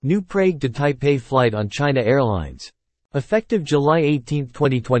New Prague to Taipei flight on China Airlines. Effective July 18,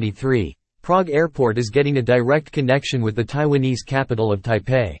 2023, Prague Airport is getting a direct connection with the Taiwanese capital of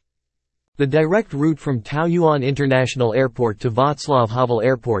Taipei. The direct route from Taoyuan International Airport to Václav Havel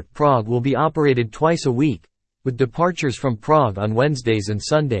Airport, Prague will be operated twice a week, with departures from Prague on Wednesdays and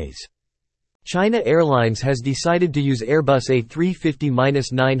Sundays. China Airlines has decided to use Airbus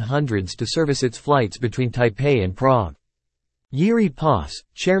A350-900s to service its flights between Taipei and Prague. Jiří Pás,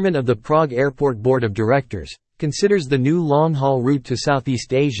 chairman of the Prague Airport Board of Directors, considers the new long-haul route to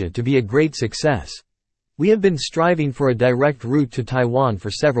Southeast Asia to be a great success. We have been striving for a direct route to Taiwan for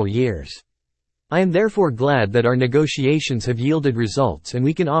several years. I am therefore glad that our negotiations have yielded results and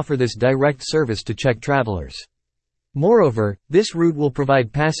we can offer this direct service to Czech travelers. Moreover, this route will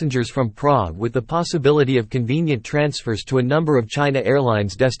provide passengers from Prague with the possibility of convenient transfers to a number of China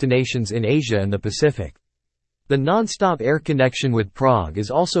Airlines destinations in Asia and the Pacific. The non-stop air connection with Prague is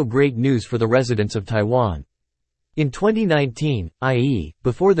also great news for the residents of Taiwan. In 2019, i.e.,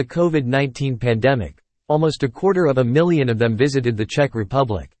 before the COVID-19 pandemic, almost 250,000 of them visited the Czech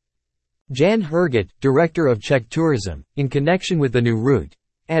Republic. Jan Herget, director of Czech tourism, in connection with the new route,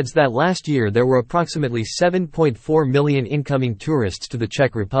 adds that last year there were approximately 7.4 million incoming tourists to the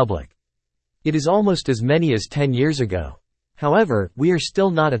Czech Republic. It is almost as many as 10 years ago. However, we are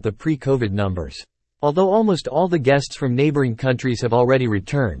still not at the pre-COVID numbers. Although almost all the guests from neighboring countries have already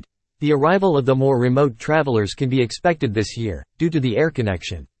returned, the arrival of the more remote travelers can be expected this year, due to the air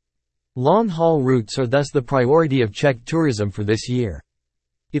connection. Long-haul routes are thus the priority of Czech tourism for this year.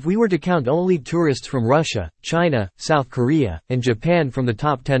 If we were to count only tourists from Russia, China, South Korea, and Japan from the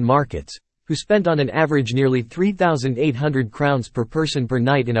top 10 markets, who spent on an average nearly 3,800 crowns per person per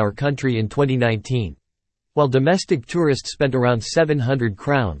night in our country in 2019, while domestic tourists spent around 700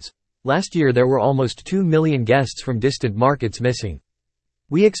 crowns, last year there were almost 2 million guests from distant markets missing.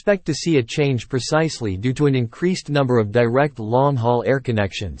 We expect to see a change precisely due to an increased number of direct long-haul air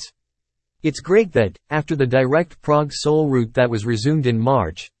connections. It's great that, after the direct Prague-Seoul route that was resumed in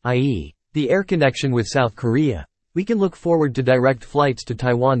March, i.e., the air connection with South Korea, we can look forward to direct flights to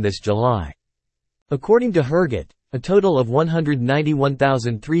Taiwan this July. According to Herget, a total of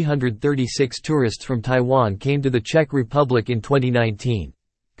 191,336 tourists from Taiwan came to the Czech Republic in 2019,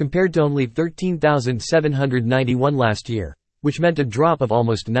 compared to only 13,791 last year, which meant a drop of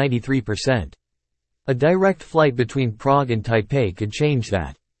almost 93%. A direct flight between Prague and Taipei could change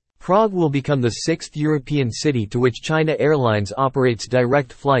that. Prague will become the sixth European city to which China Airlines operates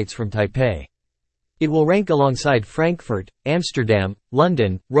direct flights from Taipei. It will rank alongside Frankfurt, Amsterdam,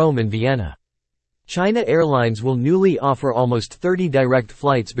 London, Rome and Vienna. China Airlines will newly offer almost 30 direct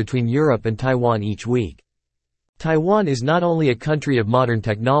flights between Europe and Taiwan each week. Taiwan is not only a country of modern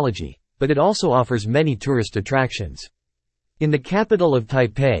technology, but it also offers many tourist attractions. In the capital of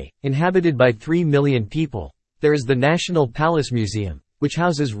Taipei, inhabited by 3 million people, there is the National Palace Museum, which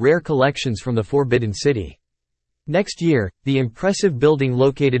houses rare collections from the Forbidden City. Next year, the impressive building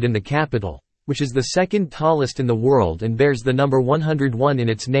located in the capital, which is the second tallest in the world and bears the number 101 in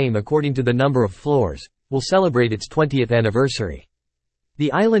its name according to the number of floors, will celebrate its 20th anniversary.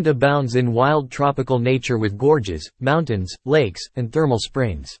 The island abounds in wild tropical nature with gorges, mountains, lakes, and thermal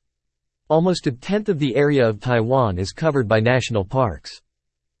springs. Almost a tenth of the area of Taiwan is covered by national parks.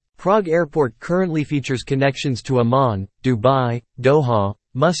 Prague Airport currently features connections to Amman, Dubai, Doha,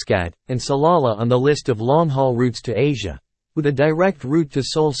 Muscat, and Salalah on the list of long-haul routes to Asia, with a direct route to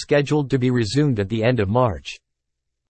Seoul scheduled to be resumed at the end of March.